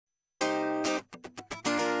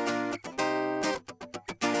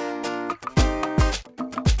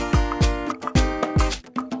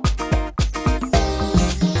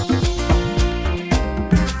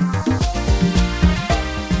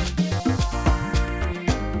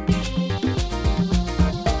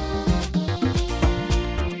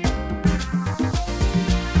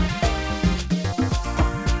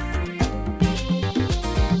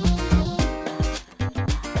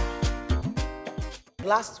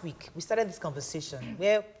last week, we started this conversation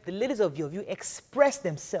where the ladies of you expressed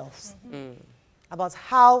themselves about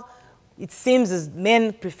how it seems as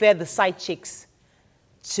men prefer the side chicks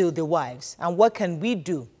to the wives, and what can we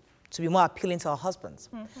do to be more appealing to our husbands.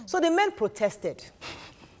 So the men protested.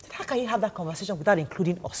 How can you have that conversation without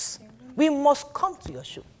including us? We must come to your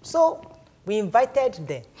show. So we invited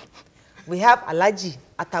them. We have Alaji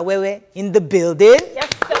Atawewe in the building.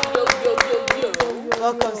 Yes, sir.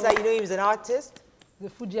 Welcome, sir. You know him as an artist. The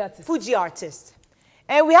Fuji artist. Fuji artist.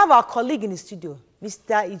 And we have our colleague in the studio,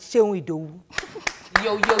 Mr. Ichewido.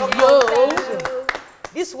 Yo.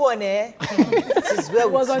 This one, this is where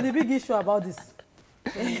was on the big issue about this.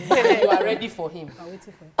 You are ready for him. I'm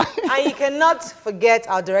waiting for him. And you cannot forget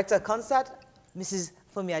our director of concert, Mrs.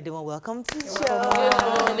 Fumi Adewon. Welcome to the show.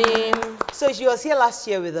 Good morning. So she was here last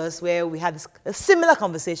year with us where we had a similar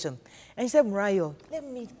conversation. And she said, Murayo, let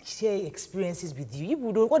me share experiences with you.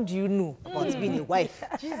 What do you know about being a wife?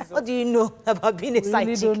 What do you know about being a side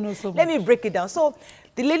chick? Don't know so much. Let me break it down. So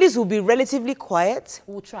the ladies will be relatively quiet.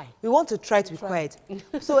 We'll try. We want to try to be quiet.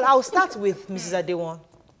 So I'll start with Mrs. Adewon.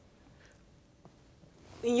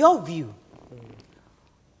 In your view,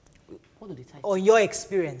 or your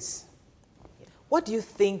experience, what do you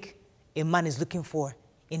think a man is looking for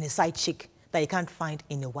in a side chick that he can't find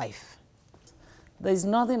in a wife? There's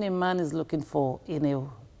nothing a man is looking for in a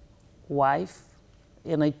wife,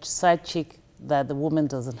 in a side chick that the woman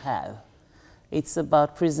doesn't have. It's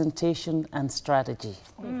about presentation and strategy.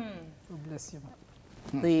 God bless you.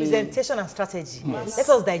 Presentation and strategy. Yes. Let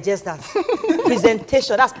us digest that.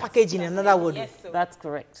 Presentation, that's packaging in another word. Yes, that's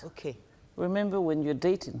correct. Okay. Remember when you're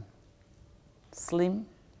dating, slim,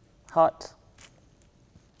 hot,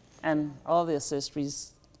 and all the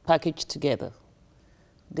accessories packaged together.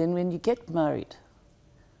 Then when you get married,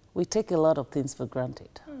 we take a lot of things for granted.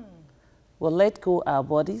 We'll let go our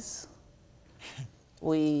bodies.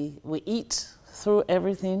 We eat through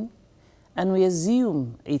everything, and we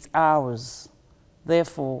assume it's ours.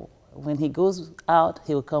 Therefore, when he goes out,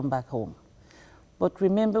 he'll come back home. But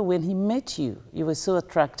remember, when he met you, you were so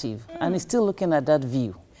attractive, and he's still looking at that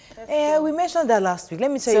view. We mentioned that last week.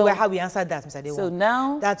 Let me tell you how we answered that, Mr. Adewon. So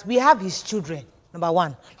now... that we have his children, number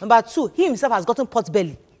one. Number two, he himself has gotten pot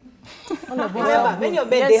belly. Remember, many of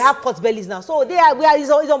men, they have pot bellies now. So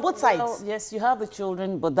he's on both sides. Well, yes, you have the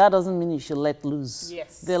children, but that doesn't mean you should let loose.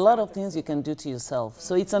 Yes. There are a lot of things you can do to yourself.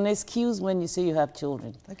 So it's an excuse when you say you have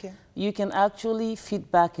children. Okay. You can actually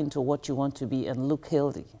fit back into what you want to be and look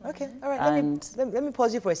healthy. Okay, all right. Let me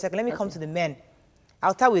pause you for a second. Let me come to the men.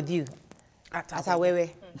 I'll start with you.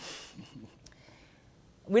 Atawewe.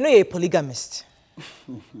 We know you're a polygamist.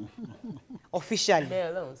 Officially.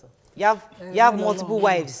 You have multiple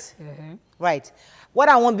wives. Right. What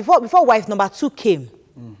I want, before wife number 2 came,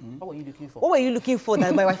 what were you looking for? What were you looking for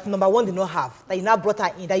that my wife number 1 did not have? That you now brought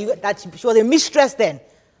her in, that she was a mistress then.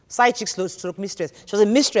 Side chick stroke mistress. She was a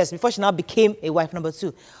mistress before she now became a wife number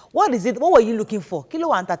 2. What is it? What were you looking for? Kilo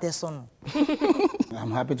anta son.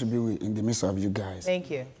 I'm happy to be in the midst of you guys.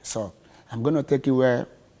 Thank you. So I'm going to take you where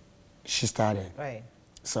she started. Right.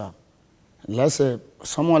 So let's say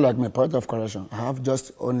someone like me, point of correction, I have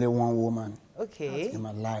just only one woman in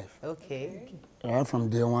my life. Okay. Right from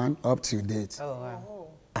day 1 up to date. Oh, wow.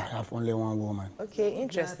 I have only one woman. Okay,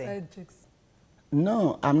 interesting.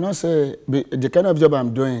 No, I'm not saying the kind of job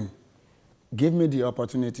I'm doing, give me the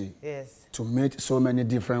opportunity to meet so many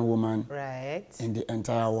different women in the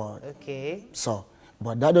entire world. Okay. So,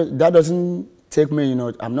 but that doesn't take me,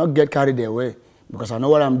 I'm not get carried away because I know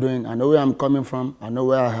what I'm doing, I know where I'm coming from, I know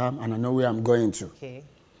where I am, and I know where I'm going to. Okay.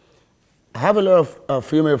 I have a lot of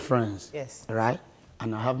female friends, right?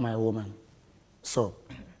 And I have my woman. So,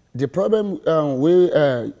 the problem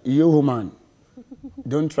you woman,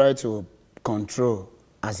 don't try to control,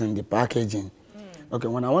 as in the packaging. Okay,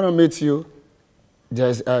 when I want to meet you,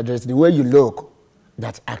 there's the way you look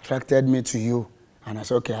that attracted me to you. And I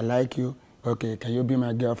said, okay, I like you. Okay, can you be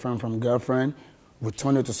my girlfriend? From girlfriend, we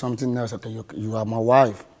turn it to something else. Okay, you are my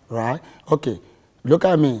wife, right? Okay, look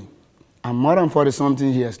at me. I'm more than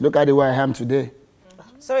 40-something years. Look at the way I am today.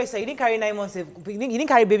 Sorry, sir, you didn't carry 9 months. You didn't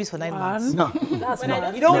carry babies for 9 months. No. That's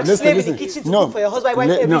not. You don't slave in the kitchen to cook for your husband, wife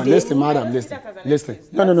every day. No, listen, madam, listen.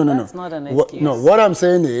 No. That's not an excuse. No, what I'm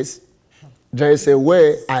saying is, there is a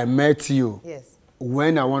way I met you. Yes.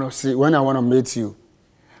 When I want to meet you.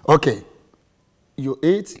 Okay, you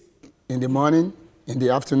eat in the morning, in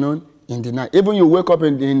the afternoon, in the night. Even you wake up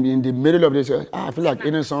in the middle of the day, I feel like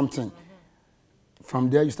eating something.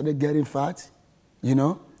 From there, you started getting fat,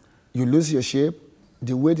 you lose your shape.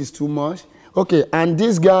 The weight is too much. Okay, and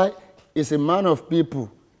this guy is a man of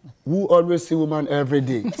people who always see women every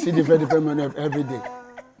day. See different men every day.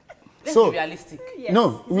 Let's So, be realistic.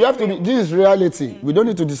 no, we have to be, this is reality. We don't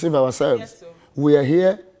need to deceive ourselves. We are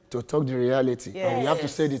here to talk the reality. And we have to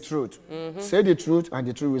say the truth. Say the truth, and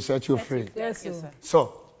the truth will set you free. Yes, sir.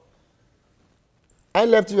 So, I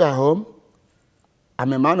left you at home.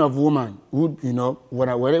 I'm a man of woman who, you know,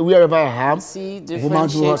 wherever I am, See woman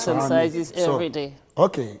different do shapes and around me. sizes every day.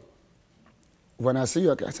 Okay. When I see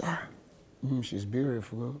you, I say, she's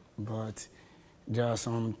beautiful, but there are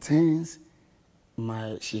some things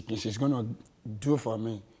she's going to do for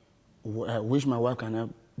me, which my wife cannot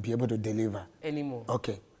be able to deliver. Anymore.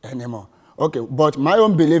 Okay, anymore. Okay, but my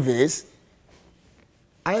own belief is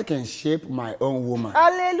I can shape my own woman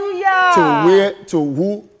Hallelujah. to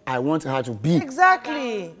who I want her to be.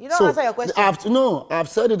 Exactly. You don't answer your question. I've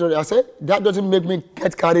said it already. I said that doesn't make me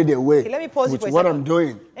get carried away Okay, let me pause you with for a what second. I'm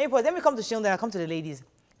doing. Let me pause. Let me come to Sheon, then I'll come to the ladies.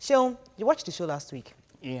 Sheon, you watched the show last week.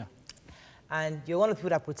 Yeah. And you're one of the people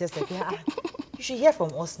that protested. You should hear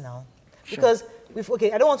from us now. Because,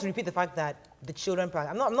 I don't want to repeat the fact that the children,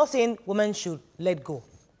 I'm not saying women should let go.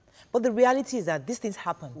 But the reality is that these things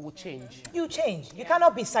happen. We will change. You change. You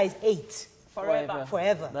cannot be size 8.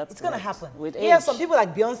 Forever. That's It's going to correct. happen. With Yeah, age. some people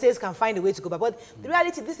like Beyonce's can find a way to go back. But the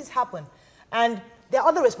reality, this has happened. And there are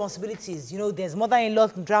other responsibilities. You know, there's mother-in-law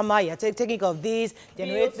drama. You're taking care of this,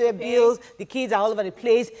 generator bills. The kids are all over the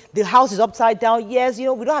place. The house is upside down. Yes, you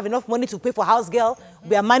know, we don't have enough money to pay for house girl.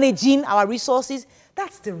 We are managing our resources.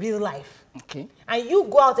 That's the real life. Okay. And you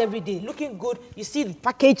go out every day looking good. You see the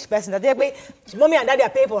packaged person that they pay. Mommy and daddy are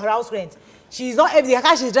paying for her house rent. She's not everything. The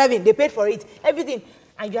car she's driving, they paid for it. Everything.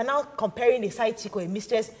 And you are now comparing a side chick or a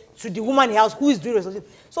mistress to the woman in the house who is doing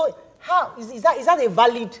responsibility. So how is that a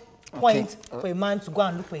valid point for a man to go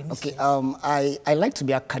and look for a mistress? Okay, I like to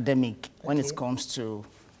be academic when it comes to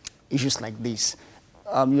issues like this.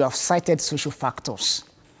 You have cited social factors.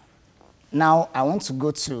 Now, I want to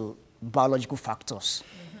go to biological factors,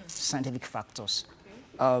 scientific factors.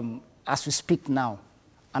 As we speak now,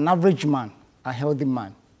 an average man, a healthy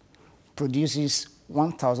man, produces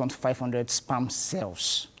 1,500 sperm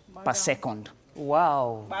cells per second.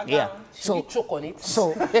 Wow. Yeah. Should we choke on it?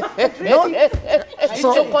 So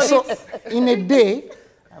in a day,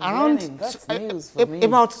 learning. That's news for me.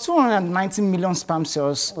 about 290 million sperm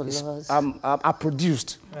cells are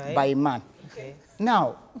produced by a man. Okay.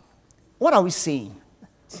 Now, what are we saying?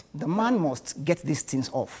 The man must get these things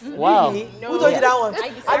off. Wow. Really? Who told you that one?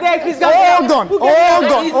 I beg, please,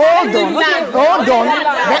 Hold on.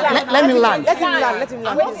 Let me land. Let him land.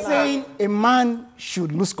 I'm not saying a man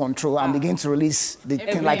should lose control and begin to release the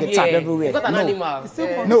thing like a tap everywhere. You got an animal.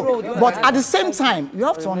 No, but at the same time, you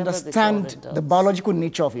have to Remember they understand called it the dogs. biological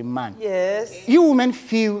nature of a man. Yes. You women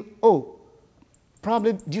feel,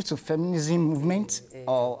 probably due to feminism movement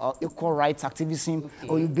or equal rights activism,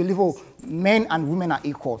 or you believe, men and women are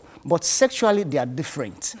equal. But sexually, they are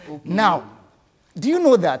different. Now, do you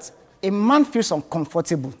know that a man feels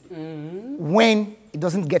uncomfortable when he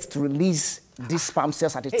doesn't get to release these sperm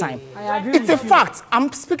cells at a time? I agree It's a with you. fact.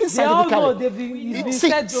 I'm speaking They all know scientifically. it's been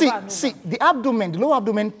said over and over. See, the abdomen, the lower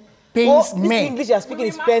abdomen Oh, pains this men. English you're speaking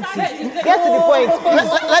is fancy. Get to the point,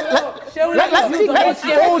 please.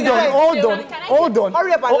 Hold on.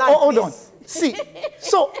 Hurry up and land, Hold on. please. See,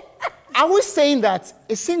 so are we saying that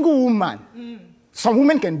a single woman, some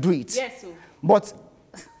women can do it, Yes, sir. but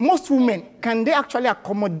most women, can they actually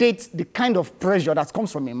accommodate the kind of pressure that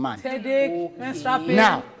comes from a man? Headache, menstrual pain,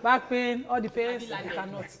 Now. back pain, all the pains, you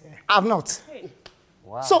cannot. I've not.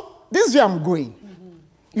 Wow. So this is where I'm going.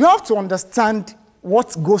 You have to understand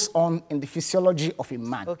what goes on in the physiology of a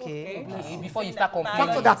man. Okay. Before you start Factor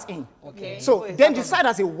complaining. that in. Okay. So then decide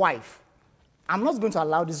as a wife, I'm not going to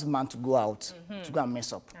allow this man to go out to go and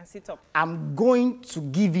mess up. And sit up. I'm going to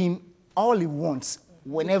give him all he wants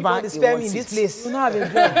whenever All the he sperm wants in this it. place. You know have a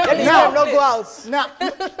job. Let the Now- sperm not go out. Now,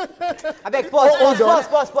 I beg, pause. You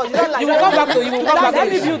don't like You will come back to you. Will come back Let to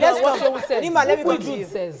me you. build Let's on what come. Seun said. Nima, let me What come to you. Jude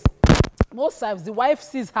says. Most times, the wife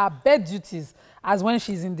sees her bed duties as when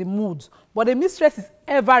she's in the mood, but the mistress is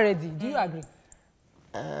ever ready. Do you agree?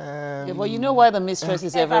 Yeah, but you know why the mistress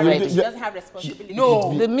is ever ready? She doesn't have responsibility.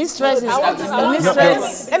 No. The mistress is want to- the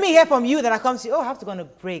mistress. Let me hear from you, then I come to you. Oh, I have to go on a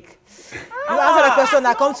break. You answer the question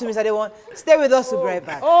that comes to me, so they want. Stay with us, we'll be right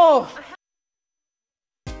back. Oh,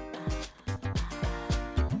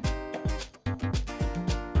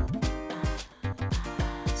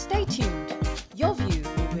 Stay tuned. Your View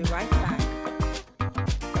will be right back.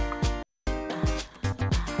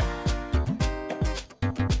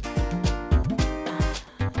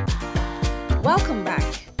 Welcome back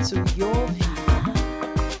to Your View.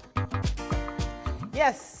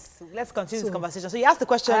 Yes, let's continue this conversation. So you asked the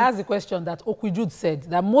question. I asked the question that Jude said,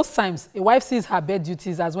 that most times a wife sees her bed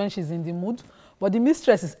duties as when she's in the mood, but the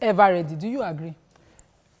mistress is ever ready. Do you agree?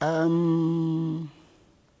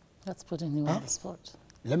 That's putting you on the spot.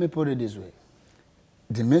 Let me put it this way.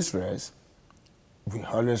 The mistress, we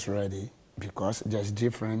always ready because there's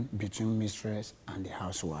difference between mistress and the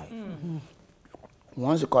housewife.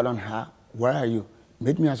 Once you call on her, where are you?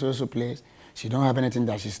 Meet me at social place. She don't have anything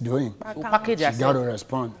that she's doing. Package She yourself. got to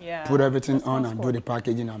respond. Yeah. Put everything on and do the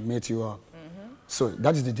packaging and meet you up. So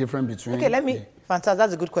that is the difference between... Okay, let me, fantastic,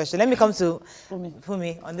 that's a good question. Let me come to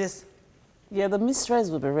Fumi on this. Yeah, the mistress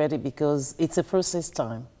will be ready because it's a process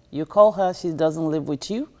time. You call her, she doesn't live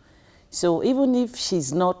with you. So even if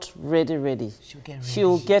she's not ready,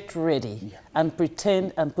 she'll get ready and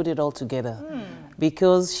pretend and put it all together.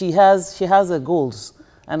 Because she has her goals,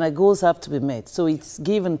 and her goals have to be met. So it's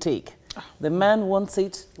give and take. The man wants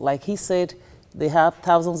it, like he said, they have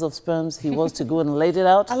thousands of sperms. He wants to go and let it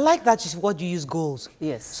out. I like that is what you use goals.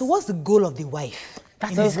 Yes. So what's the goal of the wife?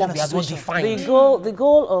 That's in this what kind we of are going to situation? find. The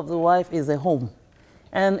goal of the wife is a home.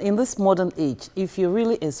 And in this modern age, if you're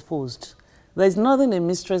really exposed, there's nothing a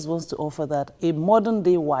mistress wants to offer that a modern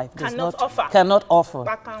day wife cannot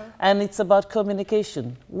offer. And it's about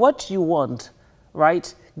communication. What you want,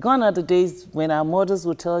 right? Gone are the days when our mothers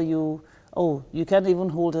would tell you, oh, you can't even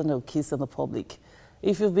hold her or kiss in the public.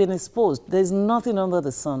 If you've been exposed, there's nothing under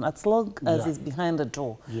the sun, as long as it's behind the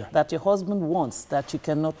door, that your husband wants that you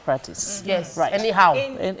cannot practice. Yes, right. anyhow.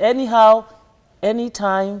 And anyhow,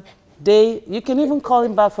 anytime, day, you can even call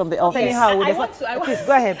him back from the office. Anyhow, please,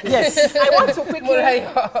 go ahead. Please. Yes. I want to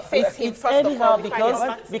quickly face him It's first of anyhow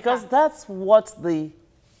all. because that's what the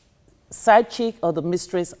side chick or the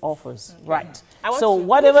mistress offers, right? So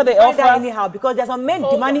whatever they offer, anyhow, because there's some men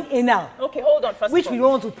demanding anal, Okay, hold on first which of we all.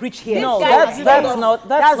 don't want to preach here. no, guy that's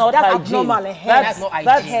not hygiene. abnormal. That's not hygiene.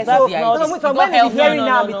 That's the not. hygiene. So when healthy. we're hearing No,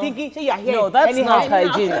 now, no, be no. thinking, say you're hearing. No, that's anyhow. not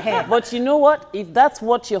hygiene. But you know what? If that's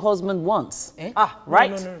what your husband wants,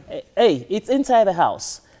 right? Hey, it's inside the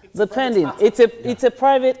house. Depending, it's a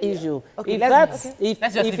private issue. Okay, If let's just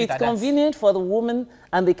leave if it it's at that. convenient for the woman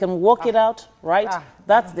and they can work it out, right?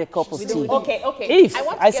 That's their cup of tea. Okay. If I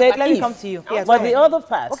want to I get said back- Let me if, come to you. Yes, but go the ahead. other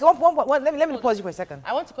part. Okay, let me pause you for a second.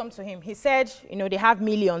 I want to come to him. He said, you know, they have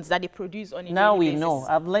millions that they produce on a Now daily we basis. know.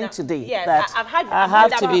 I've learned Now- today yes, that I've had I have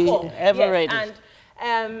that to be before. ever ready.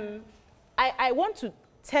 And I want to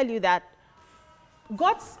tell you that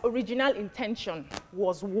God's original intention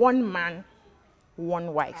was one man,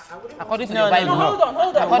 one wife. According to No, the no, Bible. no.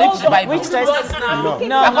 Hold on. According to the Bible. Which text?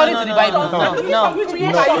 No. According to the Bible.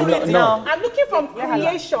 I'm looking from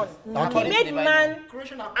creation. He made man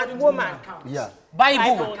and woman. Yeah.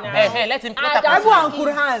 Bible. Let him let her Bible continue.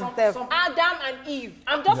 and Quran. Adam and Eve.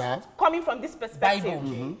 I'm just coming from this perspective.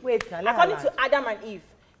 Bible. Wait, now, let her According land. to Adam and Eve,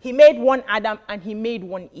 he made one Adam and he made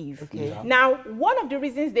one Eve. Okay. Yeah. Now, one of the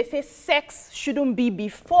reasons they say sex shouldn't be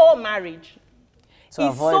before marriage So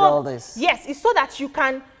avoid all this. Yes, it's so that you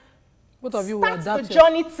can Both of you will start the adapt.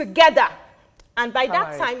 journey together. And by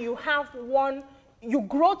that Alright. time, you have one, you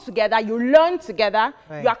grow together, you learn together,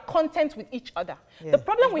 Right. you are content with each other. Yeah. The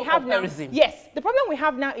problem we no have now, comparison. yes, the problem we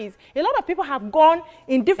have now is a lot of people have gone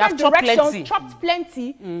in different chopped directions, plenty. chopped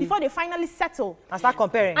plenty, before they finally settle. And start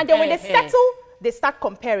comparing. And then when they Eh, eh. settle, they start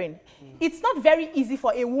comparing. It's not very easy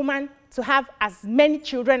for a woman to have as many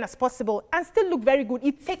children as possible and still look very good.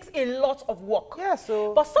 It takes a lot of work. Yeah,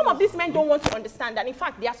 so- But some of these men don't want to understand that. In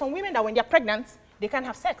fact, there are some women that when they're pregnant, they can't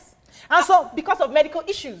have sex. And so- because of medical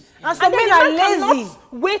issues. And so then men the are man cannot lazy.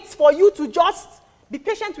 wait for you to just be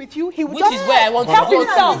patient with you. He will Which just is where I want to help go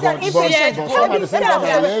himself. to. But Impatient. some Help at the same time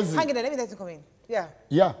himself. are lazy. Hang in there, let me let him come in. Yeah.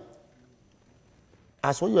 Yeah.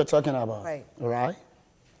 As what you were talking about, right?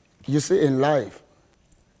 You see, in life,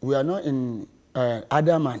 we are not in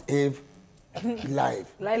Adam and Eve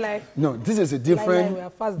life. Life. No, this is a we are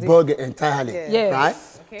different fast day. bug entirely, Yes. right?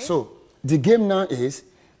 Okay. So the game now is,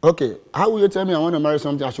 okay, how will you tell me I want to marry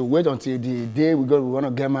something? I should wait until the day we want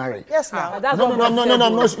to get married. Yes, now. That's No, what no, God no, said, no,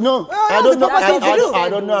 no, though. no. Well, I don't know. that's the proper thing to do. I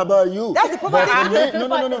don't know about you. That's the proper But thing for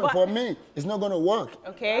to me, no. For me, it's not going to work.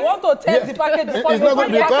 Okay. You want to test the package before It's you not buy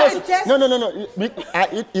good the because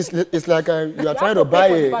package. no. It's like you are trying to to buy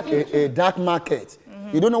pay for the package. a dark market.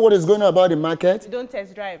 You don't know what is going on about the market. Don't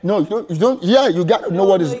test drive. No, you don't. Yeah, you got to know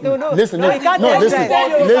what is. no, no. Listen, No, you can't tell listen,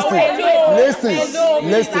 them.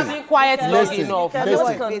 listen. I've been quiet long Listen. enough.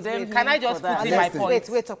 Listen. Can I just put in my point?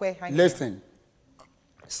 Wait, okay. hang in. Listen.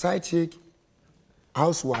 Side chick,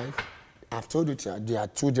 housewife. I've told you there are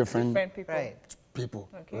two different Different people. Right. people,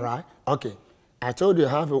 right? Okay. I told you I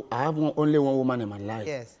have only one woman in my life.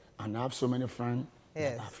 Yes. And I have so many friends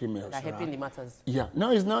Yes. that are females. Like helping right? the matters. Yeah.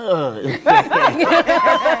 No, it's not. It's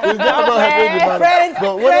not about helping the matter.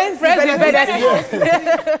 But what Friends,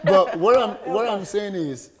 but what I'm saying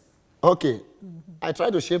is, okay, I try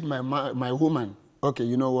to shape my woman. Okay,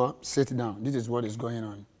 you know what? Sit down. This is what is going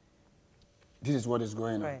on. This is what is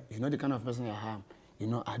going on. You know the kind of person I am. You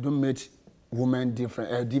know, I don't meet women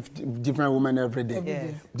different women every day.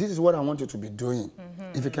 Yes. This is what I want you to be doing.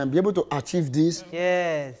 If you can be able to achieve this,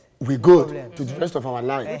 yes, we go to the rest of our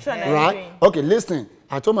life. Right? Okay, listen.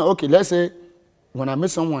 I told my, okay, let's say when I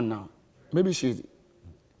meet someone now, maybe she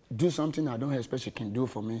do something I don't expect she can do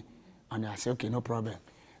for me. And I say, okay, no problem.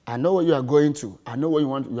 I know what you are going to. I know what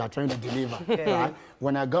you are trying to deliver. Right?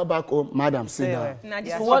 When I got back home, madam, sit down.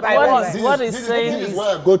 What is saying is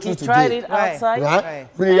what I go through today. Tried it outside. Right?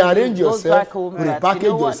 Rearrange yourself,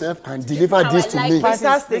 repackage yourself, and deliver this to me.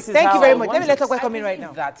 Fantastic. Thank you very much. Let me let her come in right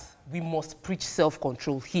now. That we must preach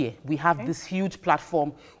self-control here. We have this huge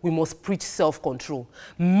platform. We must preach self-control.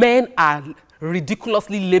 Men are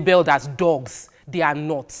ridiculously labeled as dogs. They are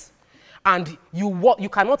not. And you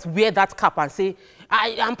cannot wear that cap and say,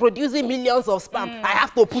 I am producing millions of sperm. I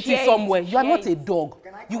have to put it somewhere. You are not a dog.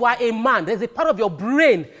 You are a man. There's a part of your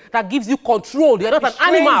brain that gives you control. You are not an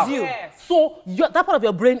animal. Yes. So that part of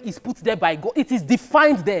your brain is put there by God. It is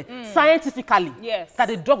defined there scientifically that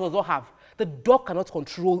the dog does not have. The dog cannot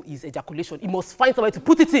control his ejaculation. He must find somebody to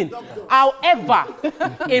put it in. However,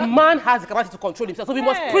 a man has the capacity to control himself. So we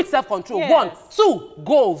must preach self-control. Yes. 1. 2,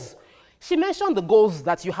 goals. She mentioned the goals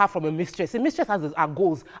that you have from a mistress. A mistress has her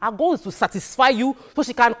goals. Her goal is to satisfy you so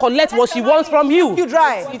she can collect what she wants from you. You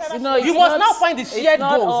drive. You must now find the shared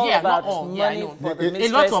goals. Yeah, not all money for the a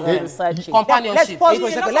lot of companionship. Let's pause for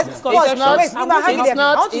a second. Let's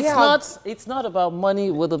pause. It's not about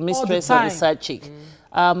money with a mistress or a side chick.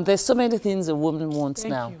 There's so many things a woman wants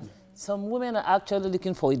now. Some women are actually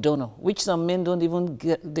looking for a donor, which some men don't even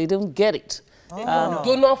get. They don't get it.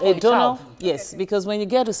 Donor for a child. Yes, because when you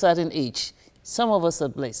get a certain age, some of us are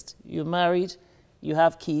blessed. You're married, you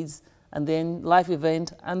have kids, and then life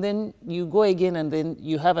event, and then you go again, and then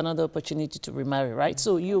you have another opportunity to remarry, right?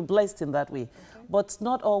 So you're blessed in that way. But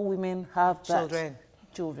not all women have that.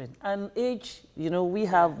 Children. And age, you know, we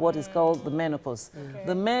have what is called the menopause.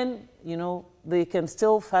 The men, you know, they can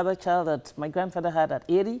still father a child that my grandfather had at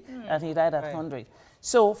 80, and he died at 100.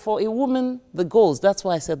 So for a woman, the goals, that's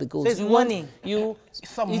why I said the goals. So it's money.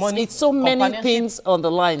 It's so many things on the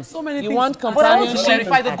line. So many you things. want companionship. But I want to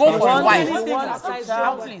verify the goal for a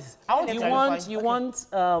wife. You want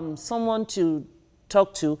someone to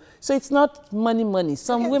talk to. So it's not money.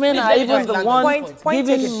 Some women are even the ones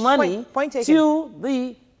giving money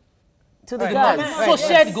to the guys. So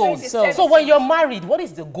shared goals. So when you're married, what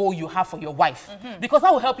is the goal you have for your wife? Because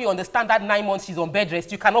that will help you understand that 9 months she's on bed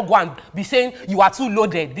rest. You cannot go and be saying you are too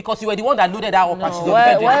loaded because you were the one that loaded her up and she's on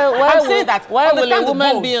bed rest. I'm saying that. Why will a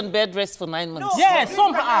woman be on bed rest for 9 months? Yes,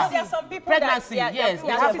 some are. There are some people pregnancy, yes.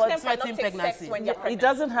 They have threatening pregnancy. It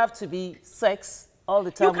doesn't have to be sex all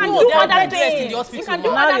the time. You can do other things. You can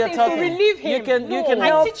do other things to relieve him. You can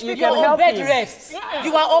help. You can help bed rest.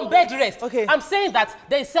 You are on bed rest. Okay. I'm saying that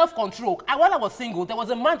there is self-control. While I was single, there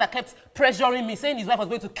was a man that kept pressuring me, saying his wife was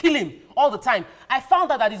going to kill him all the time. I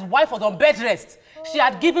found out that his wife was on bed rest. She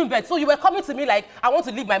had given birth. So you were coming to me like, I want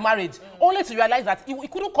to leave my marriage, only to realize that he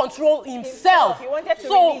couldn't control himself. He wanted to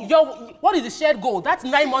so what is the shared goal? That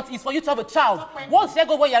 9 months is for you to have a child. What's the shared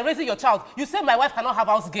goal when you're raising your child? You say my wife cannot have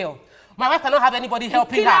house girl. My wife cannot have anybody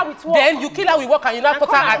helping her. Then you kill her with work and you now put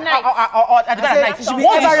her at the night. What's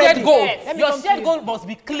the shared goal? Your shared goal must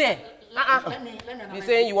be clear. You're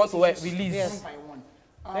saying you want to release. Yes.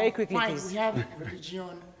 Very quickly, please. We have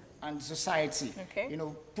religion and society, you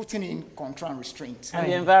know, putting in control and restraint. And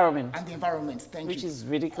the environment. And the environment, thank you. Which is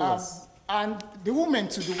ridiculous. And the women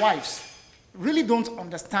to the wives really don't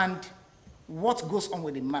understand what goes on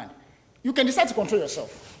with the man. You can decide to control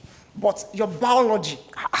yourself. But your biology,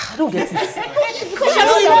 I don't get it. It's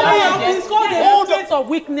called a moment of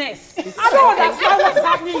weakness. I don't understand what's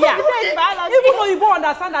happening here. Even though you don't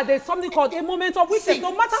understand that there's something called a moment of weakness,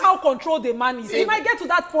 no matter how controlled the man is, he might get to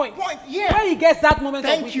that point where he gets that moment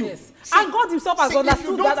of weakness. And God himself has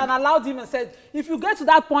understood that and allowed him and said, if you get to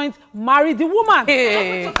that point, marry the woman.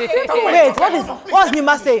 Wait, what's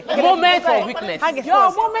Nima say? Moment of weakness.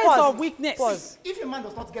 Your moment of weakness. If a man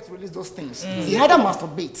does not get to release those things, he either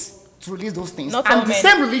masturbates to release those things, not and the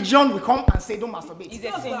same religion will come and say don't masturbate.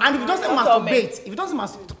 And if he doesn't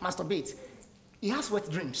masturbate, he has wet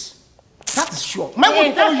dreams. That is sure. My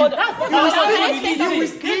will tell you. You will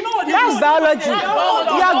sleep. That's biology. You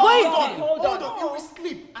are going. Hold on. You will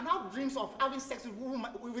sleep and have dreams of having sex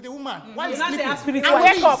with a woman while you're sleeping. And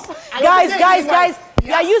wake up. Guys,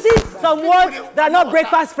 you are using some words that are not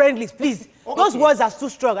breakfast friendly, please. Those words are too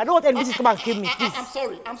strong. I don't want NBC to come and kill me, please. I'm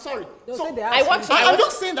sorry. I'm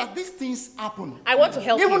just saying that these things happen. I want to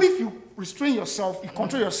help Even if you restrain yourself, you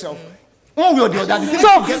control yourself, One way or the other. So,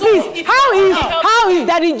 please, how is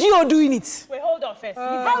Daddy Gio doing it? Wait, hold on first.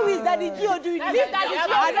 How is Daddy Gio doing it?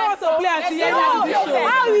 I don't want to play at the end of the show.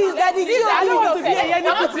 How is Daddy Gio I don't doing want to it? play any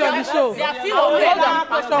put on the show. There are few of them.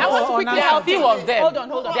 I want to quickly There are few of them.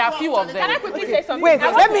 Hold on. There are few of Can I them. quickly say something? Wait, I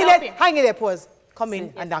want let to me help him. hang in there, pause. Come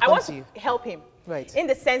in and I'll I come want to you. to help him. Right. In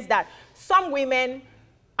the sense that some women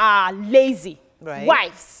are lazy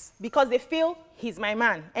wives because they feel he's my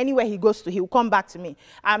man. Anywhere he goes to, he will come back to me.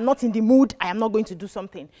 I'm not in the mood. I am not going to do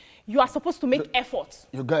something. You are supposed to make efforts.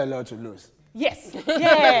 You got a lot to lose. Yes.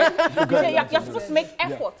 Yeah. You're supposed to make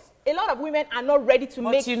efforts. A lot of women are not ready to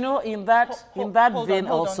make. But you know, in that vein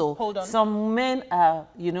also, some men are,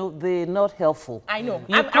 you know, they're not helpful. I know.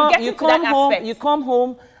 You I'm come, getting you to come that home, aspect. you come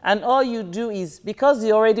home, and all you do is, because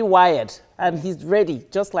you're already wired and he's ready,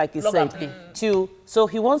 just like he said, so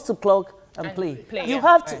he wants to plug and play. You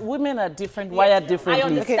have to. Women are different, wired differently. I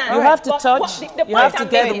understand. You have to touch. You have to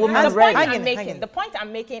get the woman ready. The point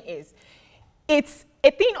I'm making is, it's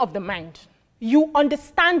a thing of the mind. You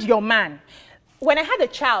understand your man. When I had a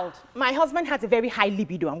child, my husband has a very high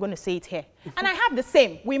libido. I'm going to say it here. And I have the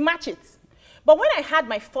same. We match it. But when I had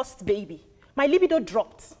my first baby, my libido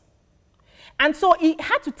dropped. And so he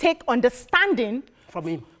had to take understanding from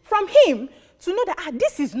him to know that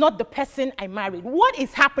this is not the person I married. What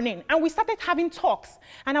is happening? And we started having talks.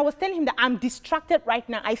 And I was telling him that I'm distracted right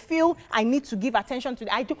now. I feel I need to give attention to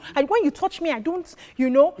that. When you touch me, I don't,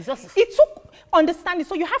 you know. It took understanding.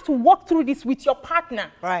 So you have to walk through this with your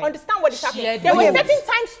partner. Right. Understand what is happening. There were certain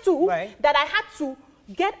times too that I had to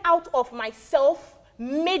get out of myself,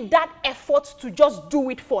 made that effort to just do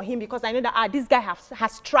it for him because I know that this guy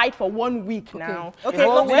has tried for 1 week now. Okay,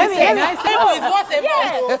 At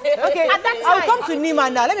that I'll time. come to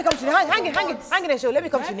Nima now. Let me come to hang in the show. Let me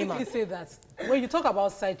come to I quickly Nima. say that when you talk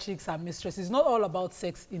about side chicks and mistresses, it's not all about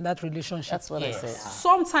sex in that relationship. That's what I said.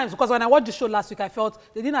 Sometimes, because when I watched the show last week, I felt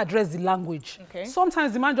they didn't address the language. Okay.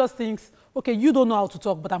 Sometimes the man just thinks, okay, you don't know how to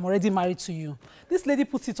talk, but I'm already married to you. This lady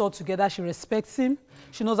puts it all together. She respects him.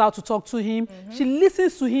 She knows how to talk to him. She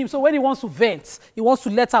listens to him. So when he wants to vent, he wants to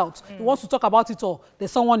let out, he wants to talk about it all,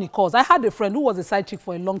 there's someone he calls. I had a friend who was a side chick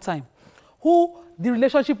for a long time, who the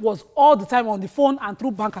relationship was all the time on the phone and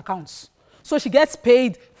through bank accounts. So she gets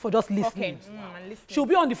paid for just listening. She'll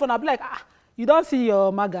be on the phone. I'll be like, you don't see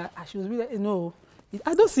your maga? She'll be like, no,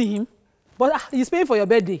 I don't see him. But he's paying for your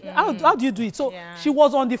birthday. How do you do it? So she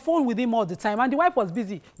was on the phone with him all the time. And the wife was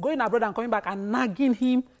busy going abroad and coming back and nagging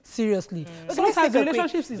him seriously. Sometimes the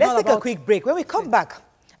relationships is not about... Let's take a quick break. When we come back,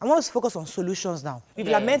 I want us to focus on solutions now. We've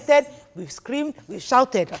lamented, we've screamed, we've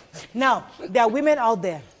shouted. Now, there are women out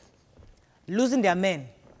there losing their men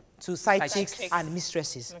to side chicks and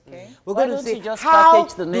mistresses. We're going to say, just how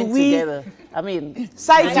package the do name we... together? I mean,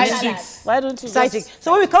 Side chicks. why don't you Side just... chicks.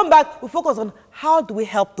 So when we come back, we focus on how do we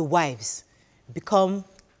help the wives become...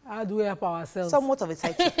 How do we help ourselves? Somewhat of a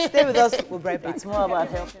side chick. Stay with us. We'll be right back. It's more about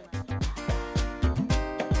helping.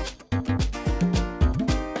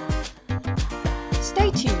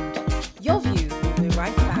 Stay tuned. Your View will be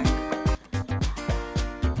right back.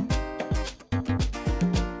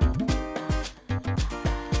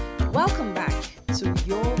 Welcome back to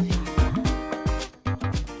Your View.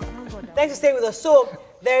 Thanks for staying with us. So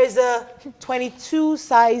there is a 22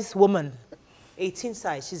 size woman, 18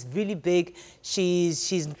 size. She's really big. She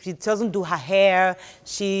doesn't do her hair.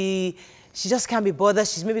 She just can't be bothered.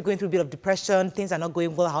 She's maybe going through a bit of depression. Things are not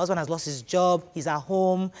going well. Her husband has lost his job. He's at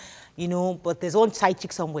home, you know, but there's one side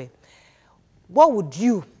chick somewhere. What would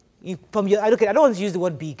you, from your, look, I don't want to use the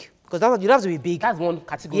word big, because you don't have to be big. That's one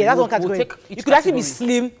category. Yeah, that's one category. You could actually be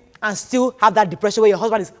slim and still have that depression where your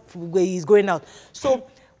husband is going out. So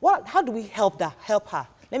how do we help her?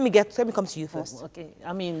 Let me come to you first. Okay,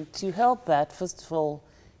 I mean, to help that, first of all,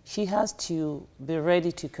 she has to be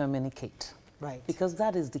ready to communicate. Right. Because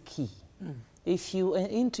that is the key. If you are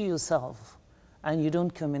into yourself and you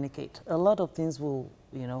don't communicate, a lot of things will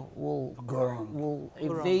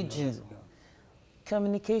evade you.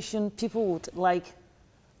 Communication, people would like,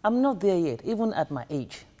 I'm not there yet, even at my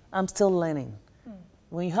age. I'm still learning.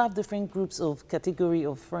 When you have different groups of category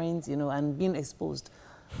of friends, you know, and being exposed,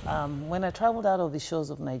 when I traveled out of the shores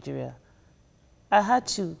of Nigeria, I had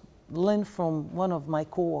to learn from one of my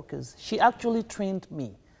co-workers. She actually trained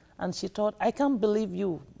me. And she thought, I can't believe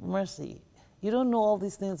you, Mercy. You don't know all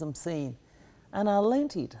these things I'm saying. And I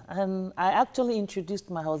learned it. And I actually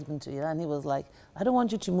introduced my husband to her. And he was like, I don't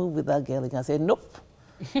want you to move with that girl again. I said, nope.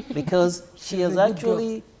 Because she has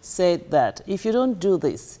actually said that if you don't do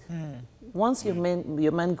this, once your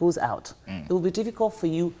man goes out, it will be difficult for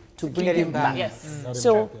you to bring him back. Yes.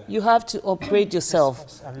 So you have to upgrade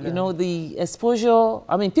yourself. You know, the exposure,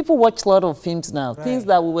 I mean, people watch a lot of films now, things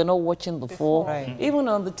that we were not watching before. Even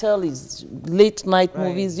on the tellies, late night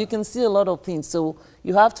movies, you can see a lot of things. So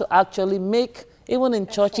you have to actually make, even in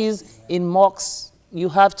churches, in mosques, you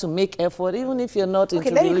have to make effort, even if you're not into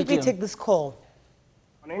religion. Okay, let me quickly take this call.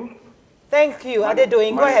 Morning. Thank you. Are they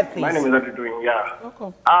doing? Go ahead, please. My name is Ade doing, yeah.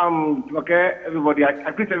 Welcome. Okay, everybody,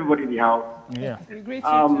 I greet everybody in the house. Yeah.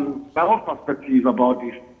 My own perspective about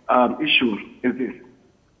this issue is this.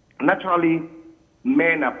 Naturally,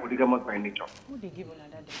 men are polygamous by nature.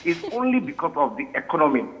 It's only because of the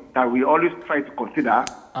economy that we always try to consider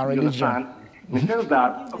our religion. In the sense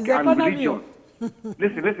that, okay, I'm religious.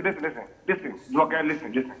 Listen. Okay,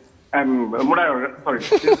 listen.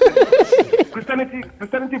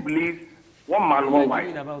 Christianity believes one man, one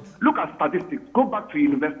wife. Look at statistics. Go back to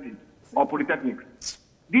university or polytechnics.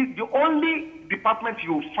 The only department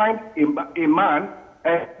you find a man,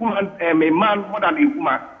 a woman, a man more than a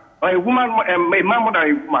woman, or a man more than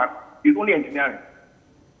a woman is only engineering.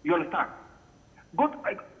 You understand? Go to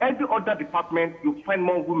every other department, you find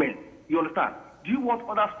more women. You understand? Do you want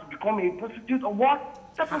others to become a prostitute or what?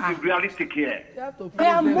 That is the realistic here. There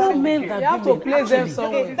are more men than You have to place them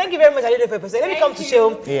somewhere. Okay, thank you very much, Adede, for your perspective. Let me come to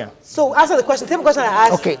Sheol. Yeah. So answer the question. Same question I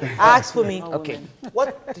asked. Okay. Asked for me. Okay.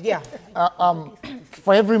 What? Yeah.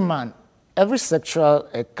 For every man, every sexual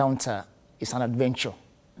encounter is an adventure.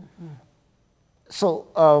 So,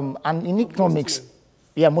 and in economics,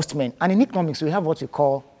 most men. And in economics, we have what we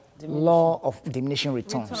call law of diminishing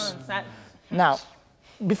returns. Now,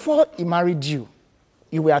 before he married you,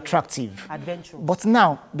 you were attractive. Adventure. But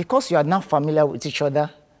now, because you are now familiar with each other,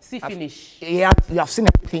 See finish. yeah, you have seen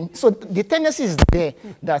everything. So the tendency is there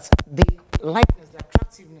that the likeness, the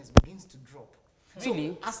attractiveness begins to drop.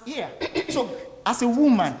 Really? So as a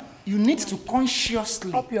woman, you need to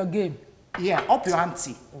consciously Up your game. up your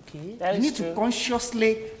ante. Okay. You need to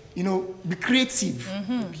consciously, be creative.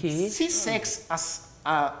 Okay. See sex as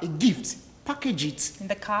a gift, package it. In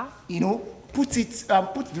the car? Put it,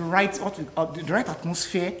 put the right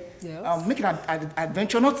atmosphere. Yes. Make it an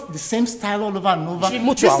adventure, not the same style all over and over. Should be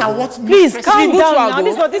mutual. These are what Please makes calm mutual down now.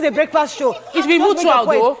 though. This is a breakfast show. It should be Just make mutual your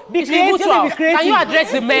point. though. Be It should be creative, mutual. be creative. Can you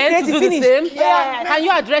address the men to do the Finish. same? Yeah. Can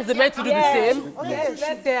you address the men to do the same?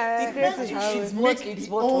 It's make it's the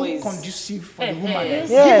both all ways. conducive for the woman. Yes.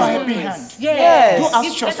 Give her a helping hand. Yes. Do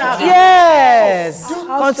ask just for her. Yes.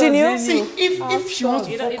 Continue. See, if she wants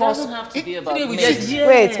to It focus, doesn't have to be about men.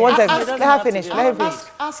 Wait, one second. Let her finish. Let her finish.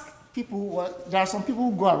 ask people. There are some people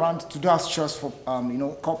who go around to do house chores for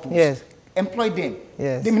couples. Yes. Employ them.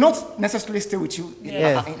 Yes. They may not necessarily stay with you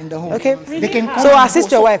in the home. Okay. They can come So and assist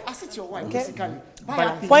go. your wife. Assist your wife, basically. Buy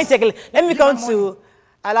her things. Point taken. Let me come to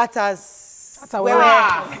Alata's.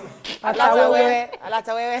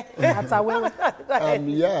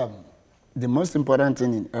 The most important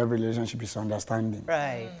thing in every relationship is understanding.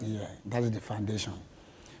 Right. Yeah, that is the foundation.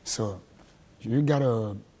 So you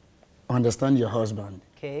gotta understand your husband.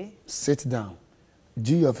 Okay. Sit down,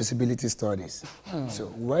 do your feasibility studies. So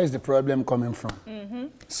where is the problem coming from?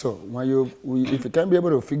 So when if you can't be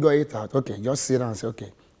able to figure it out, okay, just sit down and say,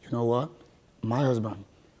 okay, you know what, my husband,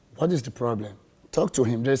 what is the problem? Talk to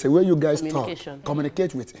him. There's a way you guys talk.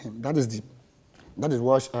 Communicate with him. That is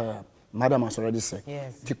what Madam has already said.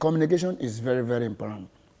 Yes. The communication is very, very important.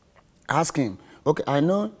 Ask him, okay, I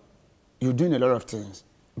know you're doing a lot of things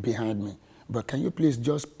behind me, but can you please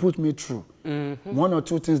just put me through one or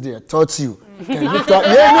two things they taught you? Can you talk?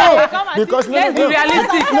 Because Let's be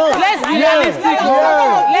realistic. Let's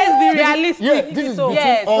be realistic. Yeah, this is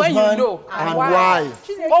between husband and wife.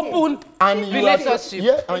 Open And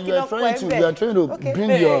relationship. and you are trying to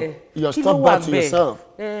bring your stuff back to yourself.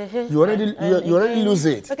 You already lose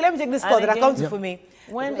it. Okay, let me take this call that I come to for me.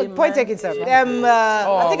 When a Point man- taken, sir.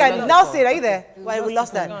 I think I now say, are you there? Well, we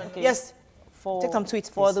lost that. Okay. Yes. For, Take some tweets,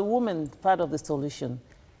 for please. the woman, part of the solution,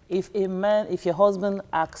 if your husband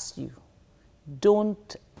asks you,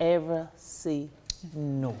 don't ever say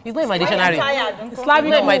no. It's not in my dictionary. It's not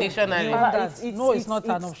in my dictionary. No, it's not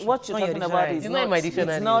an option. What you're Not your talking about dictionary. is It's not in my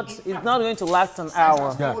dictionary. It's not going to last an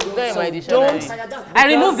hour. Yeah. It's not in my dictionary. I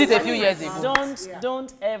removed it a few years ago.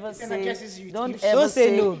 Don't ever say Don't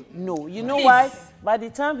say no. no. You know why? By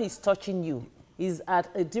the time he's touching you, he's at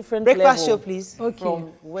a different Breakfast level show, please.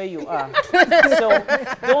 from where you are. So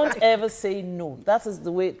don't ever say no. That is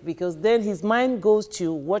the way, because then his mind goes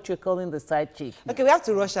to what you're calling the side chick. Okay, we have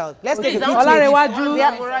to rush out. Let's take a Please, few I want tweets.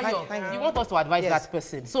 to- you want us to advise that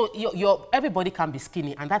person. So everybody can be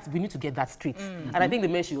skinny, and we need to get that straight. And I think the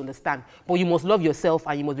men should understand. But you must love yourself,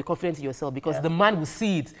 and you must be confident in yourself, because the man will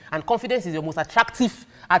see it. And confidence is your most attractive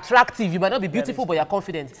attractive, you might not be beautiful, but you're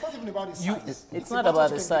confident. It's not even about the size. It's not about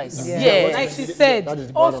the size. Yeah. Like she said,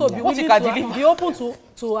 also be willing to be open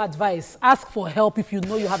to advice. Ask for help if you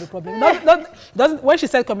know you have a problem. When she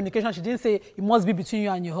said communication, she didn't say it must be between you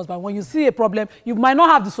and your husband. When you see a problem, you might not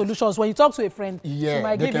have the solutions. When you talk to a friend, she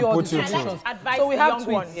might give you all the solutions. So we have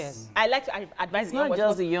young ones. Yes. I like to advise the young ones. Not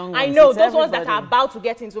just the young ones. I know those ones that are about to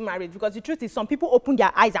get into marriage, because the truth is some people open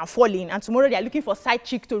their eyes and fall in, and tomorrow they are looking for side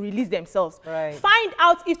chick to release themselves. Right. Find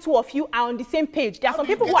out if two of you are on the same page. There are some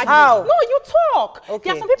people who are how? no, you talk. Okay,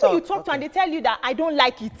 there are some people you talk okay. to and they tell you that I don't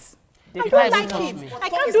like it. I don't like it. I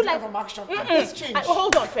can't do like.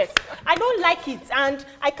 Hold on first. I don't like it, and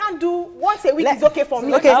I can't do once a week. Is okay for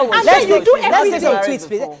me. Okay, and then you do everything.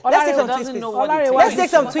 Let's take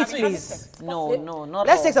some tweets, please. No, not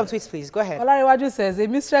Let's all. take some tweets, please. Go ahead. Olariwaju says a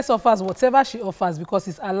mistress offers whatever she offers because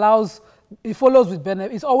it follows with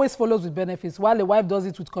benefits. It always follows with benefits, while a wife does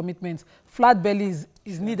it with commitment. Flat belly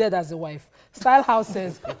is needed as a wife. Style House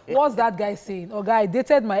says, what's that guy saying? Oh, guy, I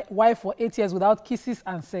dated my wife for 8 years without kisses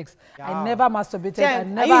and sex. I never masturbated. I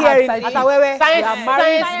never had side chicks. We are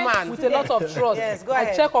married man with a lot of trust. Yes, go ahead.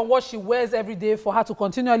 I check on what she wears every day for her to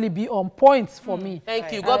continually be on point for me.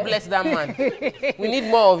 Thank you. God bless that man. We need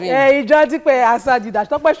more of him.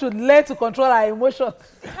 That should learn to control our emotions.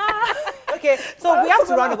 Okay, so we have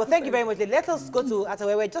to round up, but thank you very much. Let us go to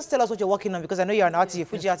Atawewe. Just tell us what you're working on, because I know you're an artist, you're a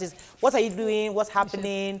Fuji artist. What are you doing? What's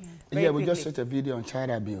happening? Very we quickly. just shot a video on child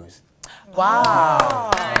abuse. Wow.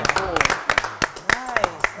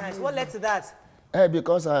 Nice. What led to that?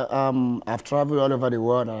 Because I've traveled all over the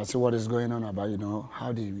world and I see what is going on about,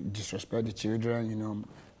 how they disrespect the children,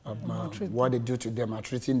 what they do to them, are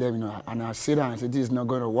treating them, and I sit down and say, this is not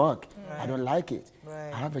going to work. Right. I don't like it.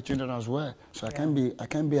 Right. I have a children as well, so I can't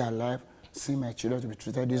be alive seeing my children to be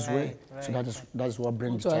treated this way. Right. So that is what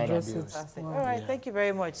brings the child abuse. Wow. All right, thank you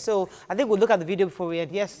very much. So I think we'll look at the video before we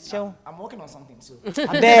end. Yes, Sean? I'm working on something too.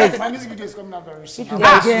 My music video is coming out very soon. Show.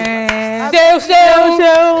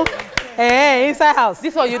 Hey, Inside House.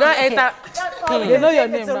 This one, you don't enter. They know your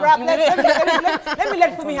name now. Let me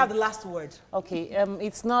let Fumi have the last word. Okay,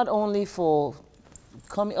 it's not only for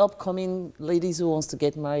upcoming ladies who wants to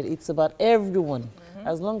get married. It's about everyone.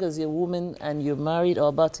 As long as you're a woman and you're married or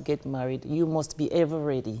about to get married, you must be ever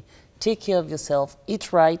ready. Take care of yourself,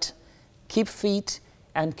 eat right, keep fit,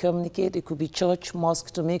 and communicate. It could be church, mosque,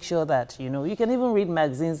 to make sure that, you can even read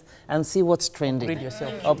magazines and see what's trending. Upgrade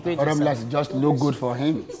yourself. Upgrade yourself. Just look good for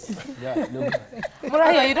him. Yeah, look good.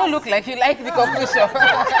 Mariah, you don't look like you like the conclusion.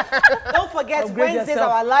 Don't forget, Wednesdays are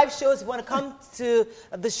our live shows. If you want to come to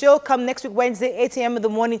the show, come next week, Wednesday, 8 a.m. in the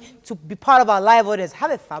morning to be part of our live audience. Have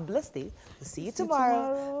a fabulous day. We'll see you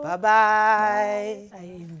tomorrow. Bye-bye.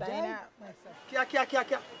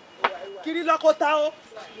 Kiri lakota o.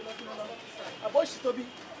 Aboshi tobi.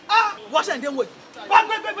 Ah, wash and then wait. Bang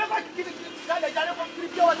kiri. Jale ko kiri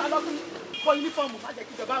pure water lo kun. For uniform ma je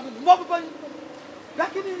ki be ba mu. Mo bo. Ya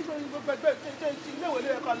kini le wo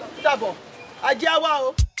le ko lo. Dabo. Aje awa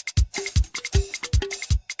o.